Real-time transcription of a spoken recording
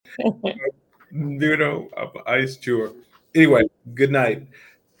Ice tour. Anyway, good night.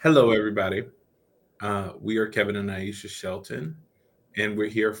 Hello, everybody. We are Kevin and Aisha Shelton, and we're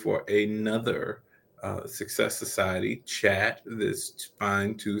here for another Success Society chat this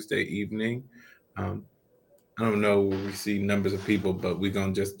fine Tuesday evening. Um, I don't know where we see numbers of people, but we're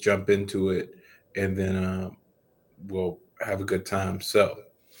going to just jump into it and then we'll have a good time. So,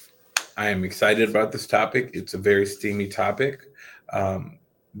 I am excited about this topic. It's a very steamy topic. Um,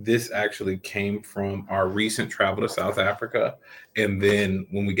 this actually came from our recent travel to South Africa. And then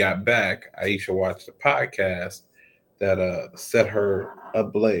when we got back, Aisha watched a podcast that set her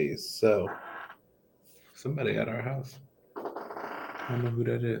ablaze. So, somebody at our house. I don't know who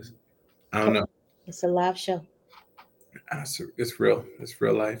that is. I don't know. It's a live show. It's real. It's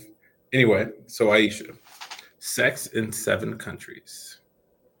real life. Anyway, so Aisha, sex in 7 countries.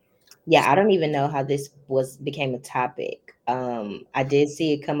 Yeah, I don't even know how this was became a topic. I did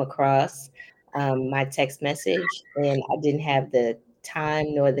see it come across my text message, and I didn't have the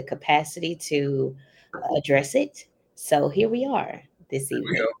time nor the capacity to address it. So here we are this There we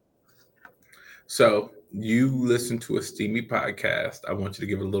evening. go. So you listen to a steamy podcast. I want you to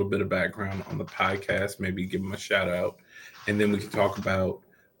give a little bit of background on the podcast, maybe give them a shout out, and then we can talk about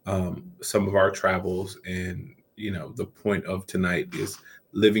some of our travels. And the point of tonight is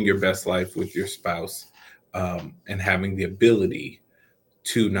living your best life with your spouse, and having the ability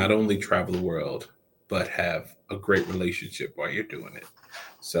to not only travel the world but have a great relationship while you're doing it.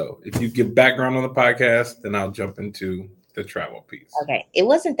 So if you give background on the podcast, then I'll jump into the travel piece. Okay, it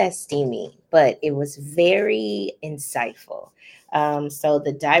wasn't that steamy, but it was very insightful. So,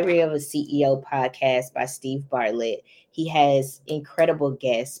 the Diary of a CEO podcast by Steve Bartlett. He has incredible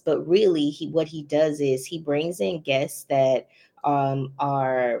guests, but really, what he does is he brings in guests that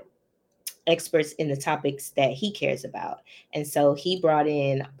are experts in the topics that he cares about. And so he brought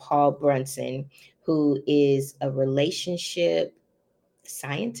in Paul Brunson, who is a relationship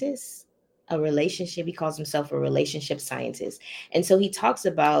scientist, he calls himself a relationship scientist. And so he talks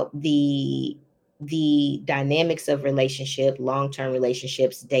about the dynamics of relationship, long-term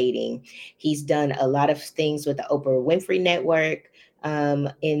relationships, dating. He's done a lot of things with the Oprah Winfrey Network,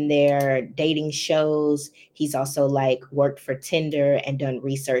 in their dating shows. He's also like worked for Tinder and done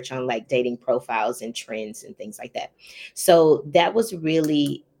research on like dating profiles and trends and things like that. So that was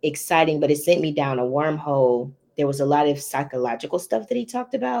really exciting, but it sent me down a wormhole. There was a lot of psychological stuff that he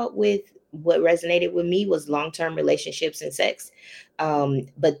talked about. With what resonated with me was long-term relationships and sex.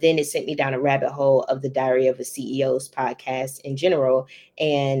 But then it sent me down a rabbit hole of the Diary of a CEO's podcast in general.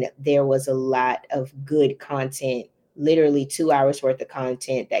 And there was a lot of good content, literally 2 hours worth of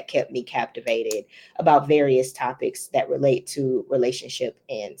content that kept me captivated about various topics that relate to relationship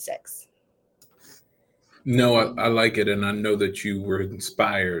and sex. No, I like it, and I know that you were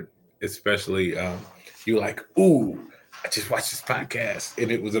inspired, especially you were like, "Ooh, I just watched this podcast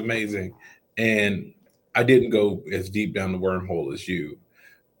and it was amazing." And I didn't go as deep down the wormhole as you,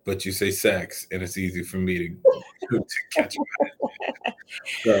 but you say sex, and it's easy for me to catch on.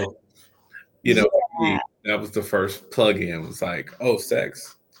 So you know, Yeah, for me, that was the first plug-in. It was like, "Oh,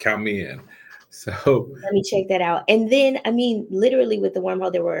 sex, count me in." So let me check that out. And then, I mean, literally with the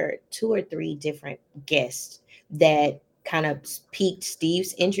wormhole, there were two or three different guests that kind of piqued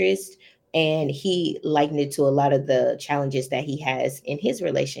Steve's interest. And he likened it to a lot of the challenges that he has in his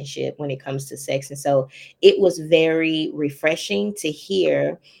relationship when it comes to sex. And so it was very refreshing to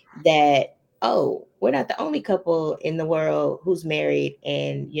hear that, oh, we're not the only couple in the world who's married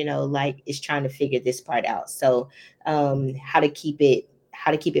and, like is trying to figure this part out. So, how to keep it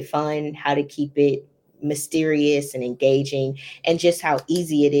fun, how to keep it mysterious and engaging, and just how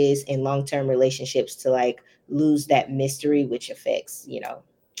easy it is in long-term relationships to like lose that mystery, which affects,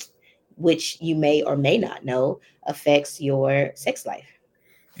 which you may or may not know affects your sex life.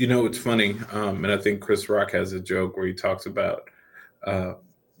 it's funny, and I think Chris Rock has a joke where he talks about uh,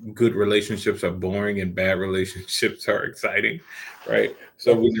 good relationships are boring and bad relationships are exciting, right?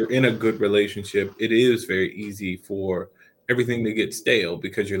 So Yeah. when you're in a good relationship, it is very easy for everything to get stale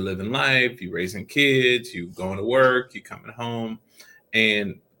because you're living life, you're raising kids, you going to work, you coming home,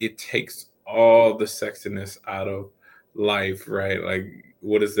 and it takes all the sexiness out of life, right? Like,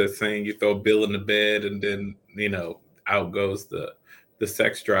 what is that saying? You throw Bill in the bed, and then out goes the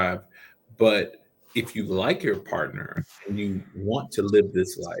sex drive. But if you like your partner and you want to live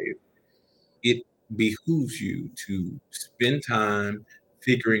this life, it behooves you to spend time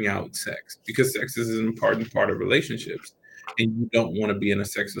figuring out sex, because sex is an important part of relationships. And you don't want to be in a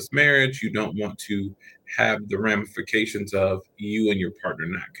sexless marriage. You don't want to have the ramifications of you and your partner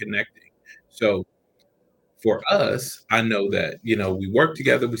not connecting. So For us, I know that, we work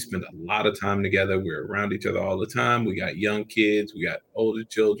together, we spend a lot of time together, we're around each other all the time, we got young kids, we got older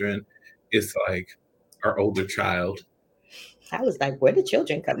children. It's like our older child, I was like, where did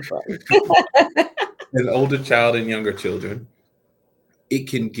children come from? an older child and younger children, it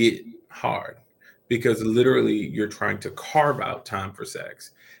can get hard because literally you're trying to carve out time for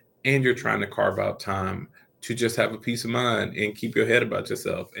sex and you're trying to carve out time to just have a peace of mind and keep your head about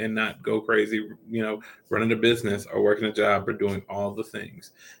yourself and not go crazy, running a business or working a job or doing all the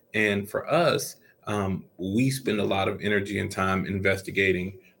things. And for us, we spend a lot of energy and time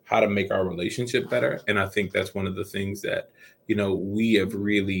investigating how to make our relationship better. And I think that's one of the things that, we have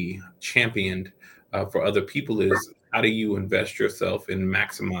really championed for other people is how do you invest yourself in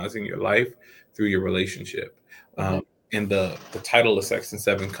maximizing your life through your relationship? Mhm. In the title of Sex in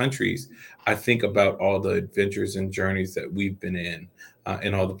Seven Countries, I think about all the adventures and journeys that we've been in,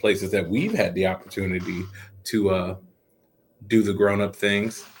 and all the places that we've had the opportunity to do the grown up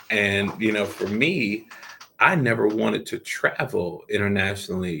things. And for me, I never wanted to travel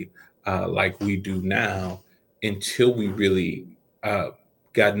internationally like we do now until we really uh,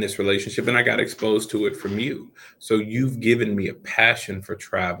 got in this relationship and I got exposed to it from you. So you've given me a passion for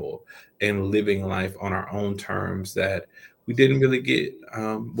travel and living life on our own terms that we didn't really get.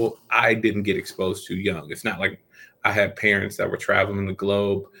 Well, I didn't get exposed to young. It's not like I had parents that were traveling the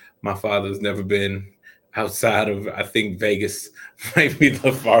globe. My father's never been outside of, I think, Vegas might be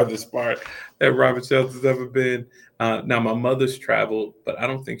the farthest part that Robert Shelton's ever been. Now, my mother's traveled, but I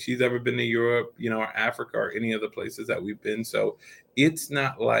don't think she's ever been to Europe, or Africa or any other places that we've been. So it's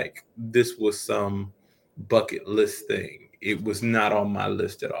not like this was some bucket list thing. It was not on my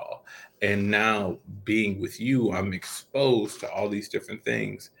list at all. And now being with you, I'm exposed to all these different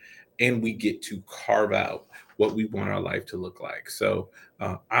things, and we get to carve out what we want our life to look like. So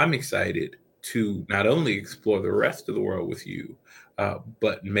I'm excited to not only explore the rest of the world with you,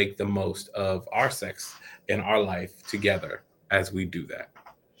 but make the most of our sex and our life together as we do that.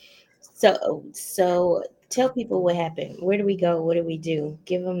 So tell people what happened. Where do we go? What do we do?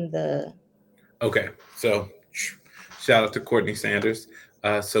 Give them the. Okay, so shout out to Courtney Sanders.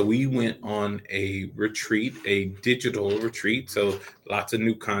 So we went on a retreat, a digital retreat. So lots of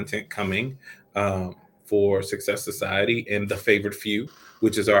new content coming for Success Society and the Favorite Few,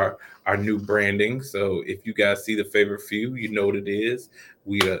 which is our new branding. So if you guys see the Favorite Few, you know what it is.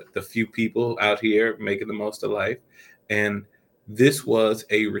 We are the few people out here making the most of life, and this was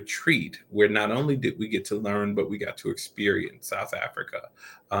a retreat where not only did we get to learn, but we got to experience South Africa.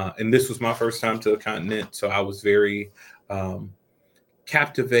 And this was my first time to the continent, so I was very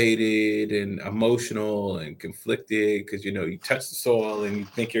captivated and emotional and conflicted because you touch the soil and you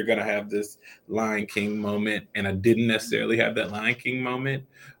think you're going to have this Lion King moment, and I didn't necessarily have that Lion King moment,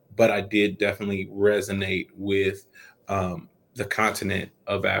 but I did definitely resonate with the continent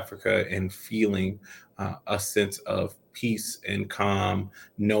of Africa and feeling a sense of peace and calm,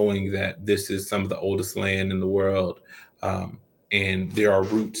 knowing that this is some of the oldest land in the world. And there are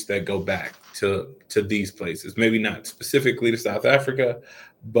roots that go back to these places. Maybe not specifically to South Africa,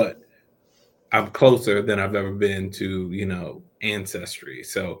 but I'm closer than I've ever been to, ancestry.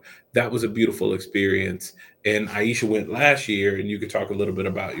 So that was a beautiful experience. And Aisha went last year, and you could talk a little bit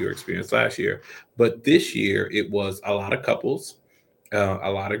about your experience last year. But this year, it was a lot of couples, a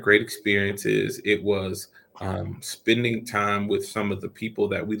lot of great experiences. It was spending time with some of the people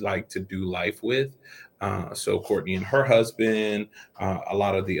that we like to do life with. So Courtney and her husband, a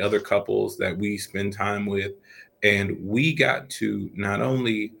lot of the other couples that we spend time with, and we got to not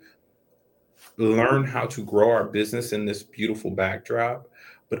only learn how to grow our business in this beautiful backdrop,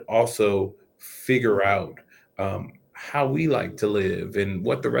 but also figure out how we like to live and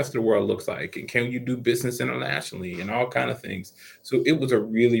what the rest of the world looks like, and can you do business internationally and all kind of things. So it was a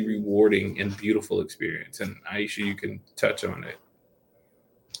really rewarding and beautiful experience. And Aisha, you can touch on it.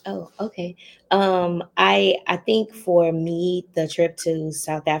 Oh, okay. I think for me, the trip to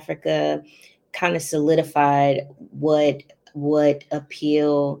South Africa kind of solidified what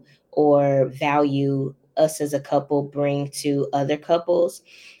appeal or value us as a couple bring to other couples.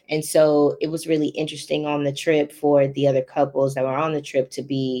 And so it was really interesting on the trip for the other couples that were on the trip to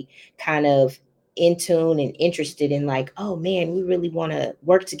be kind of in tune and interested in, like, oh man, we really want to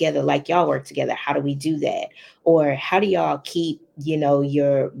work together like y'all work together. How do we do that? Or how do y'all keep,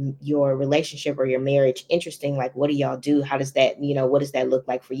 your relationship or your marriage interesting? Like, what do y'all do? How does that, what does that look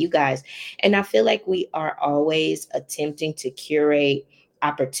like for you guys? And I feel like we are always attempting to curate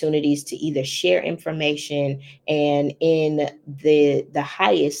opportunities to either share information and in the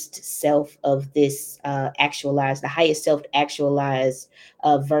highest self of this actualized, the highest self actualized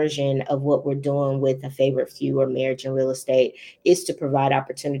version of what we're doing with a favorite few or marriage and real estate is to provide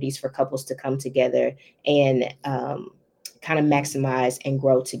opportunities for couples to come together and kind of maximize and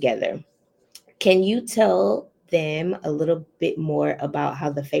grow together. Can you tell them a little bit more about how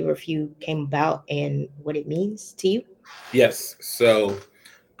the favorite few came about and what it means to you? Yes. So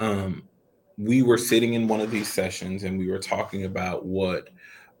um, we were sitting in one of these sessions and we were talking about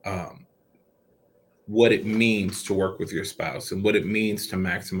um, what it means to work with your spouse and what it means to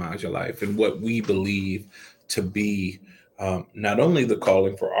maximize your life and what we believe to be not only the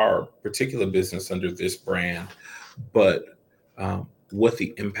calling for our particular business under this brand, but what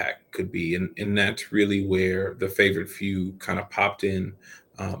the impact could be. And that's really where the favorite few kind of popped in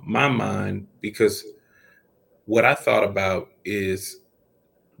my mind, because what I thought about is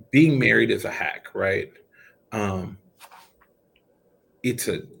being married is a hack, right? Um, it's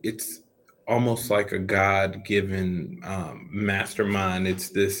almost like a God-given mastermind. It's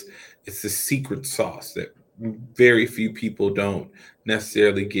this secret sauce that very few people don't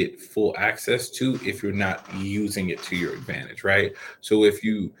necessarily get full access to if you're not using it to your advantage, right? So if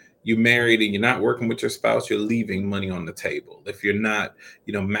you're married and you're not working with your spouse, you're leaving money on the table. If you're not,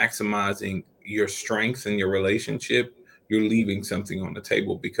 maximizing your strengths in your relationship, you're leaving something on the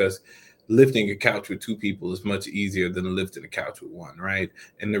table, because lifting a couch with two people is much easier than lifting a couch with one, right?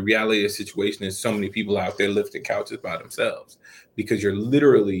 And the reality of the situation is so many people out there lifting couches by themselves because you're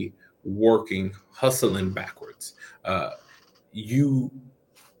literally working, hustling backwards. You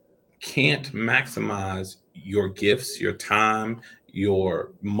can't maximize your gifts, your time,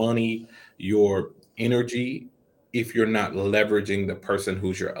 your money, your energy if you're not leveraging the person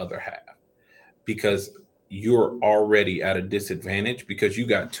who's your other half, because you're already at a disadvantage because you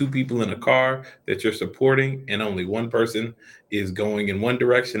got two people in a car that you're supporting and only one person is going in one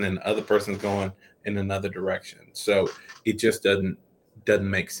direction and the other person's going in another direction. So it just doesn't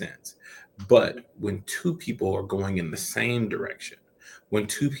make sense. But when two people are going in the same direction, when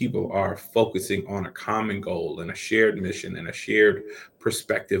two people are focusing on a common goal and a shared mission and a shared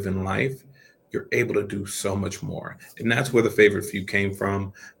perspective in life, you're able to do so much more. And that's where the favorite few came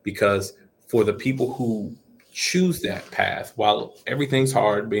from, because for the people who choose that path, while everything's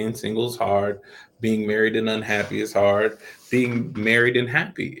hard, being single is hard, being married and unhappy is hard, being married and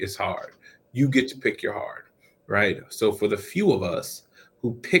happy is hard. You get to pick your hard, right? So for the few of us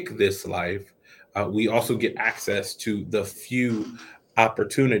who pick this life, we also get access to the few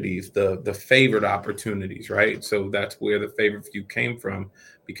opportunities, the favored opportunities, right? So that's where the favorite few came from,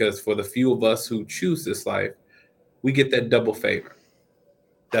 because for the few of us who choose this life, we get that double favor.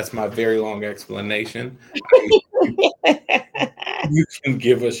 That's my very long explanation. You can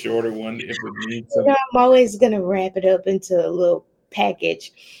give a shorter one if it needs some. I'm always gonna wrap it up into a little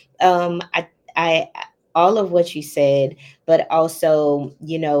package. I all of what you said, but also,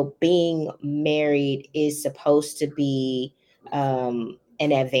 being married is supposed to be an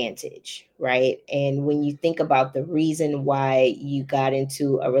advantage, right? And when you think about the reason why you got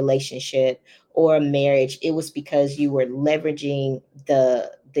into a relationship or a marriage, it was because you were leveraging the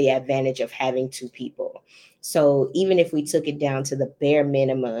advantage of having two people. So even if we took it down to the bare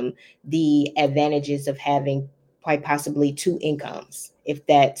minimum, the advantages of having quite possibly two incomes, if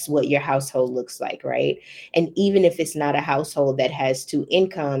that's what your household looks like, right? And even if it's not a household that has two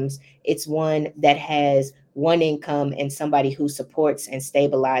incomes, it's one that has one income and somebody who supports and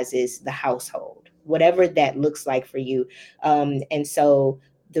stabilizes the household, whatever that looks like for you. And so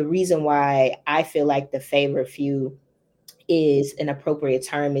the reason why I feel like the favorite few is an appropriate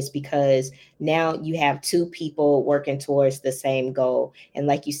term is because now you have two people working towards the same goal. And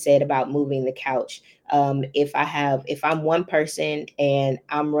like you said about moving the couch, if I'm one person and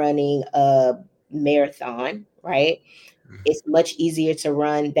I'm running a marathon, right, it's much easier to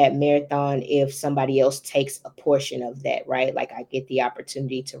run that marathon if somebody else takes a portion of that, right? Like I get the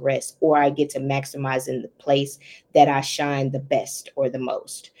opportunity to rest, or I get to maximize in the place that I shine the best or the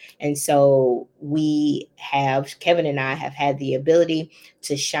most. And so Kevin and I have had the ability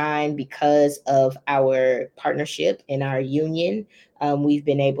to shine because of our partnership and our union. We've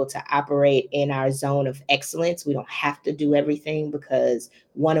been able to operate in our zone of excellence. We don't have to do everything because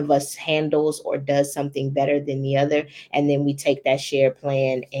one of us handles or does something better than the other, and then we take that shared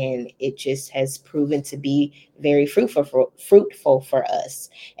plan, and it just has proven to be very fruitful for us.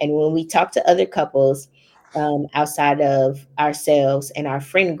 And when we talk to other couples outside of ourselves and our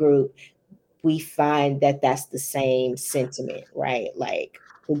friend group, we find that that's the same sentiment, right? Like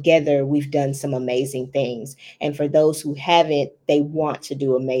together we've done some amazing things. And for those who haven't, they want to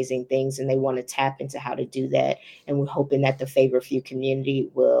do amazing things and they want to tap into how to do that. And we're hoping that the Favor Few community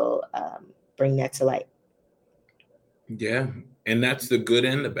will bring that to light. Yeah. And that's the good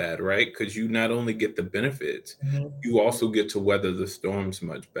and the bad, right? Because you not only get the benefits, you also get to weather the storms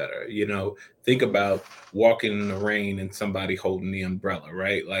much better. Think about walking in the rain and somebody holding the umbrella,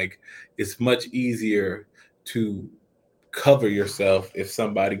 right? Like, it's much easier to cover yourself if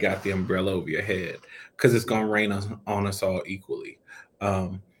somebody got the umbrella over your head, because it's going to rain on us all equally.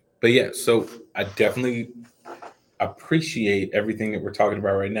 But yeah, so I definitely appreciate everything that we're talking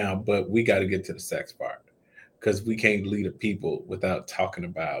about right now, but we got to get to the sex part, because we can't lead a people without talking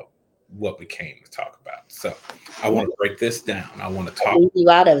about what we came to talk about. So I want to break this down. I want to talk. Leave you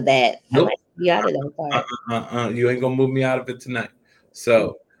out of that. Nope. I might leave you out of that part. You ain't gonna move me out of it tonight.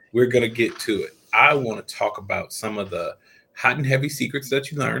 So we're gonna get to it. I want to talk about some of the hot and heavy secrets that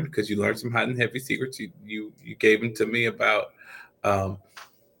you learned, because you learned some hot and heavy secrets. You gave them to me about, and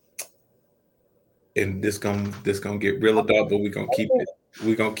this gonna get real adult, but we're gonna keep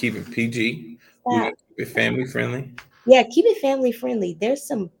it PG. We're gonna keep it family friendly. Yeah, keep it family friendly. There's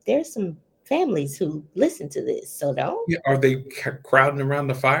some families who listen to this, so don't. Yeah, are they crowding around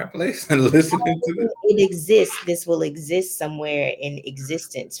the fireplace and listening to this? It exists. This will exist somewhere in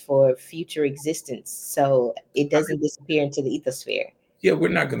existence for future existence, so it doesn't disappear into the ethosphere. Yeah, we're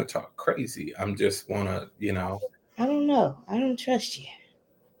not gonna talk crazy. I'm just wanna, I don't know. I don't trust you.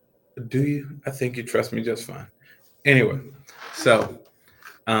 Do you? I think you trust me just fine. Anyway, so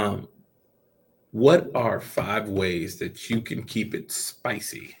what are 5 ways that you can keep it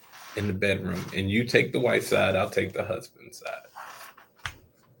spicy in the bedroom? And you take the wife side, I'll take the husband side.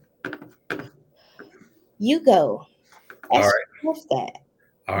 You go. All right. That.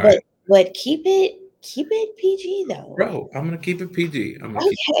 All right. But keep it PG though. Bro, I'm gonna keep it PG.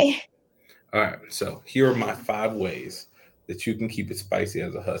 Okay. All right. So here are my 5 ways that you can keep it spicy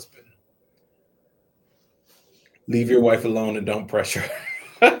as a husband. Leave your wife alone and don't pressure her.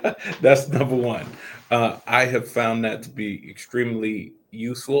 That's number 1. I have found that to be extremely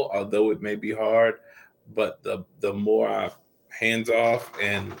useful, although it may be hard. But the more I hands off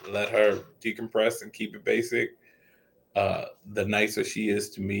and let her decompress and keep it basic, the nicer she is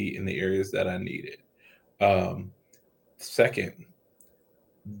to me in the areas that I need it. Second,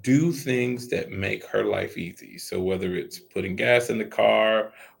 do things that make her life easy. So whether it's putting gas in the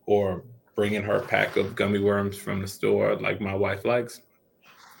car or bringing her a pack of gummy worms from the store, like my wife likes,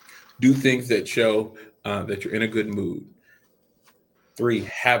 do things that show that you're in a good mood. 3,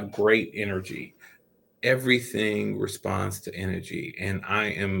 have great energy. Everything responds to energy, and I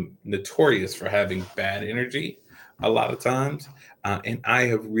am notorious for having bad energy a lot of times, and I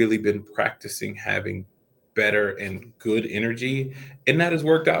have really been practicing having better and good energy, and that has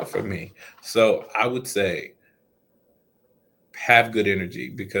worked out for me. So I would say have good energy,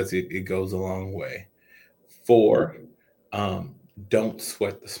 because it goes a long way. 4, don't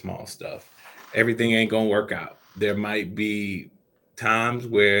sweat the small stuff. Everything ain't gonna work out. There might be times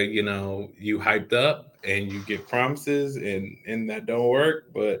where you hyped up and you get promises and that don't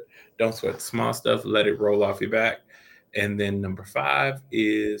work, but don't sweat the small stuff. Let it roll off your back. And then number 5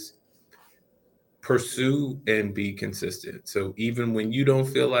 is pursue and be consistent. So even when you don't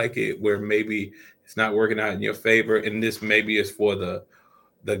feel like it, where maybe it's not working out in your favor, and this maybe is for the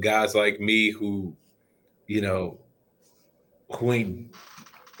guys like me who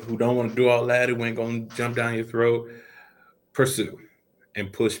who don't want to do all that, who ain't gonna jump down your throat. Pursue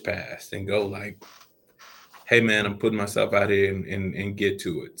and push past and go like, hey man, I'm putting myself out here and get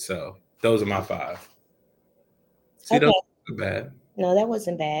to it. So those are my 5. See, Okay. those are bad. No, that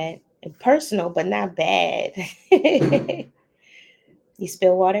wasn't bad. Personal, but not bad. You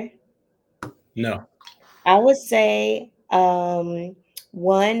spill water? No. I would say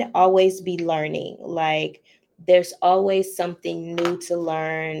 1, always be learning. Like, there's always something new to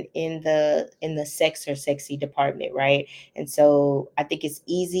learn in the sex or sexy department, right? And so I think it's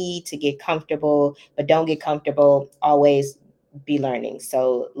easy to get comfortable, but don't get comfortable. Always be learning.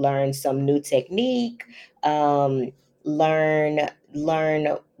 So learn some new technique, learn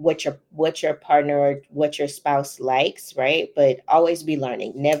what your partner or what your spouse likes, right? But always be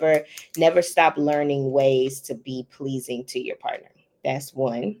learning. Never stop learning ways to be pleasing to your partner. That's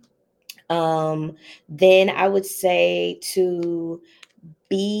 1. Then I would say to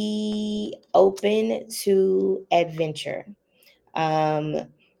be open to adventure.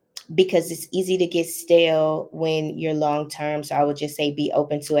 Because it's easy to get stale when you're long term. So I would just say be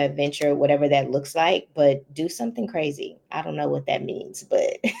open to adventure, whatever that looks like, but do something crazy. I don't know what that means,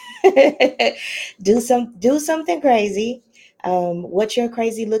 but do something crazy. What your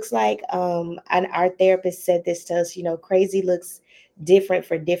crazy looks like. And our therapist said this to us, crazy looks different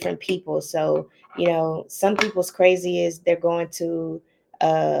for different people. So, some people's crazy is they're going to,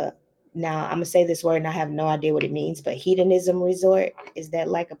 uh, now I'm gonna say this word and I have no idea what it means, but hedonism resort, is that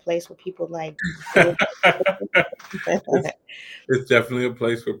like a place where people like do it? It's definitely a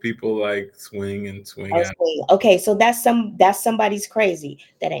place where people like swing and swing Oh, out. swing. Okay, so that's somebody's crazy.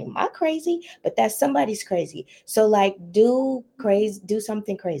 That ain't my crazy, but that's somebody's crazy. So like do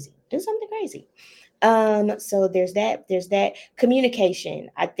something crazy. Do something crazy. So there's that communication.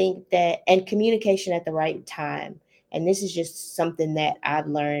 I think that, and communication at the right time. And this is just something that I've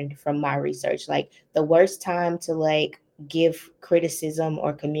learned from my research. Like the worst time to like give criticism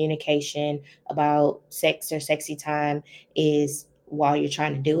or communication about sex or sexy time is while you're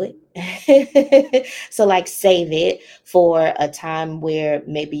trying to do it. So like save it for a time where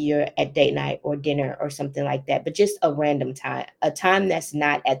maybe you're at date night or dinner or something like that, but just a random time, a time that's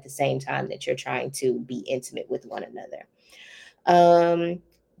not at the same time that you're trying to be intimate with one another. um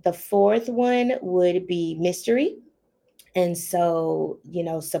the fourth one would be mystery. And so,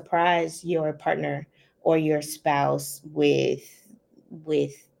 surprise your partner or your spouse with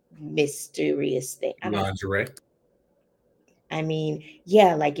mysterious thing. Lingerie. I mean,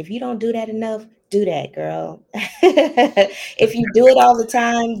 yeah, like if you don't do that enough, do that, girl. If you do it all the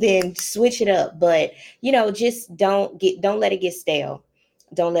time, then switch it up. But just don't let it get stale.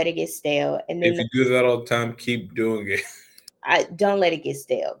 Don't let it get stale. And then If you do that all the time, keep doing it. I don't let it get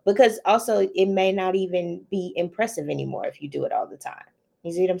stale, because also it may not even be impressive anymore if you do it all the time.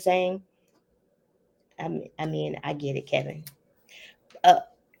 You see what I'm saying? I mean, I get it, Kevin. Uh,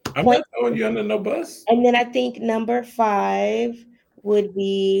 I'm not point. throwing you under no bus. And then I think number five would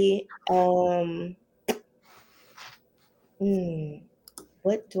be hmm,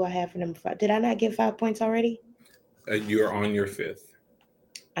 what do I have for number five? Did I not get 5 points already? You're on your fifth.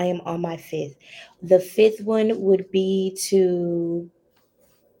 I am on my fifth. The fifth one would be to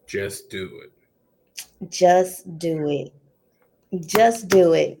Just do it. just do it. Just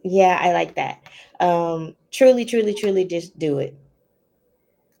do it. Yeah, I like that. Truly, truly, truly just do it.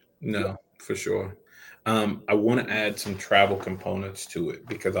 No, for sure. I want to add some travel components to it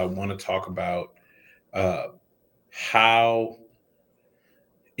because I want to talk about uh, how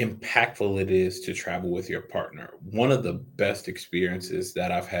impactful it is to travel with your partner. One of the best experiences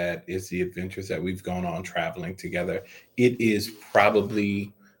that I've had is the adventures that we've gone on traveling together. It is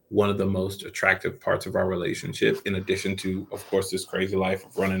probably one of the most attractive parts of our relationship, in addition to, of course, this crazy life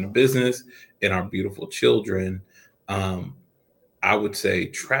of running a business and our beautiful children. Um, I would say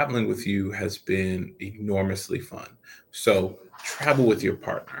traveling with you has been enormously fun. So, travel with your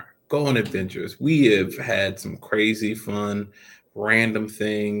partner, go on adventures. We have had some crazy fun, random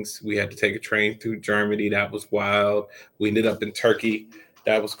things. We had to take a train through Germany. That was wild. We ended up in Turkey.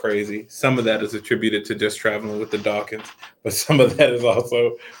 That was crazy. Some of that is attributed to just traveling with the Dawkins, but some of that is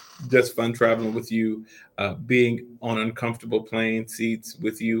also just fun traveling with you, being on uncomfortable plane seats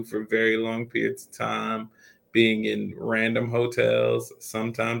with you for very long periods of time, being in random hotels,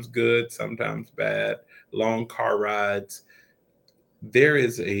 sometimes good, sometimes bad, long car rides. There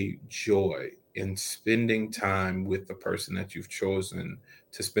is a joy in spending time with the person that you've chosen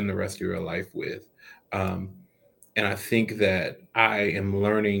to spend the rest of your life with. Um, and I think that I am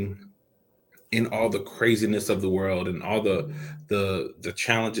learning in all the craziness of the world and all the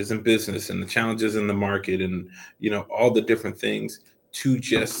challenges in business and the challenges in the market and all the different things, to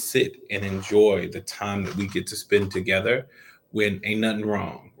just sit and enjoy the time that we get to spend together when ain't nothing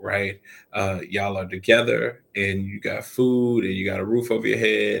wrong, right? Y'all are together and you got food and you got a roof over your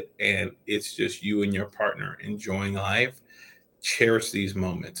head and it's just you and your partner enjoying life. Cherish these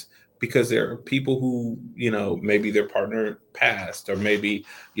moments, because there are people who, maybe their partner passed, or maybe,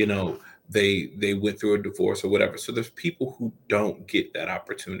 you know they went through a divorce or whatever. So there's people who don't get that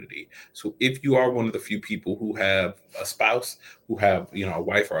opportunity. So if you are one of the few people who have a spouse, who have, a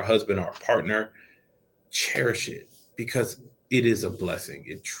wife or a husband or a partner, cherish it, because it is a blessing.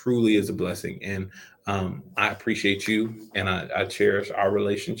 It truly is a blessing. And I appreciate you, and I cherish our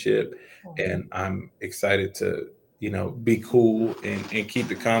relationship, and I'm excited to, be cool and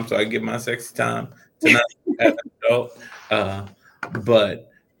keep it calm so I get my sexy time tonight as an adult. Uh, but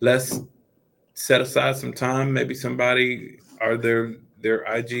let's set aside some time. Maybe somebody, are their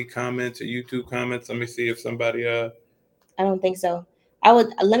IG comments or YouTube comments? Let me see if somebody I don't think so. I would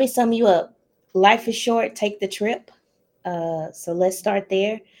let me sum you up. Life is short. Take the trip. So let's start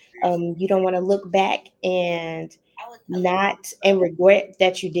there. You don't want to look back and not and regret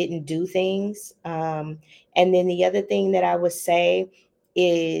that you didn't do things. And then the other thing that I would say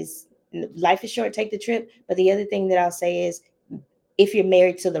is life is short. Take the trip. But the other thing that I'll say is if you're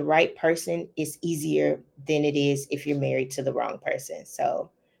married to the right person, it's easier than it is if you're married to the wrong person.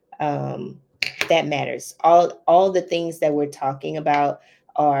 So um, that matters. All the things that we're talking about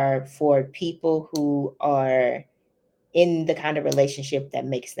are for people who are in the kind of relationship that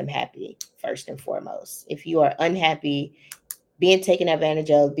makes them happy first and foremost. If you are unhappy, being taken advantage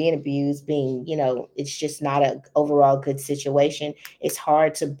of, being abused, being, it's just not a overall good situation. It's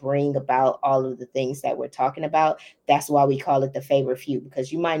hard to bring about all of the things that we're talking about. That's why we call it the favor few,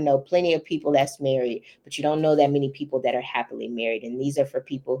 because you might know plenty of people that's married, but you don't know that many people that are happily married. And these are for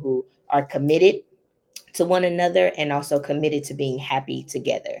people who are committed to one another and also committed to being happy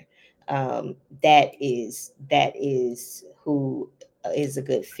together. That is who is a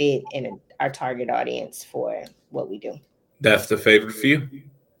good fit and our target audience for what we do. That's the favorite few.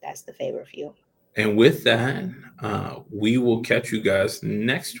 That's the favorite few. And with that, we will catch you guys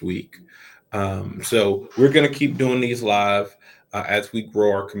next week. So we're going to keep doing these live as we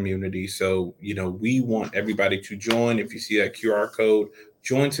grow our community. So, we want everybody to join. If you see that QR code,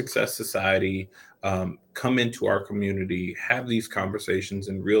 join Success Society, come into our community, have these conversations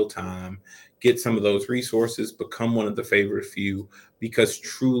in real time, get some of those resources, become one of the favorite few, because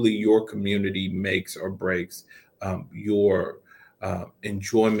truly your community makes or breaks your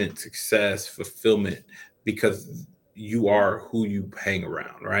enjoyment, success, fulfillment, because you are who you hang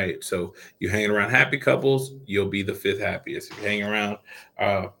around, right? So you hang around happy couples, you'll be the fifth happiest. If you hang around,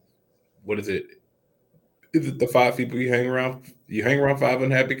 uh, what is it? Is it the five people you hang around? You hang around five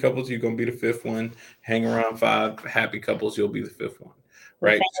unhappy couples, you're gonna be the fifth one. Hang around five happy couples, you'll be the fifth one, If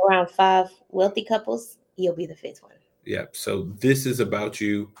right? hang around five wealthy couples, you'll be the fifth one. Yeah. So this is about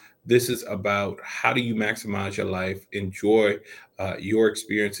you. This is about how do you maximize your life, enjoy your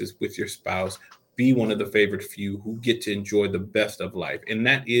experiences with your spouse, be one of the favorite few who get to enjoy the best of life. And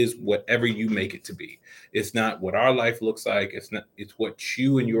that is whatever you make it to be. It's not what our life looks like. It's what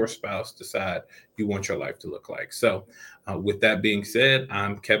you and your spouse decide you want your life to look like. So with that being said,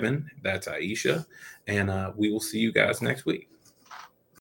 I'm Kevin. That's Aisha. And we will see you guys next week.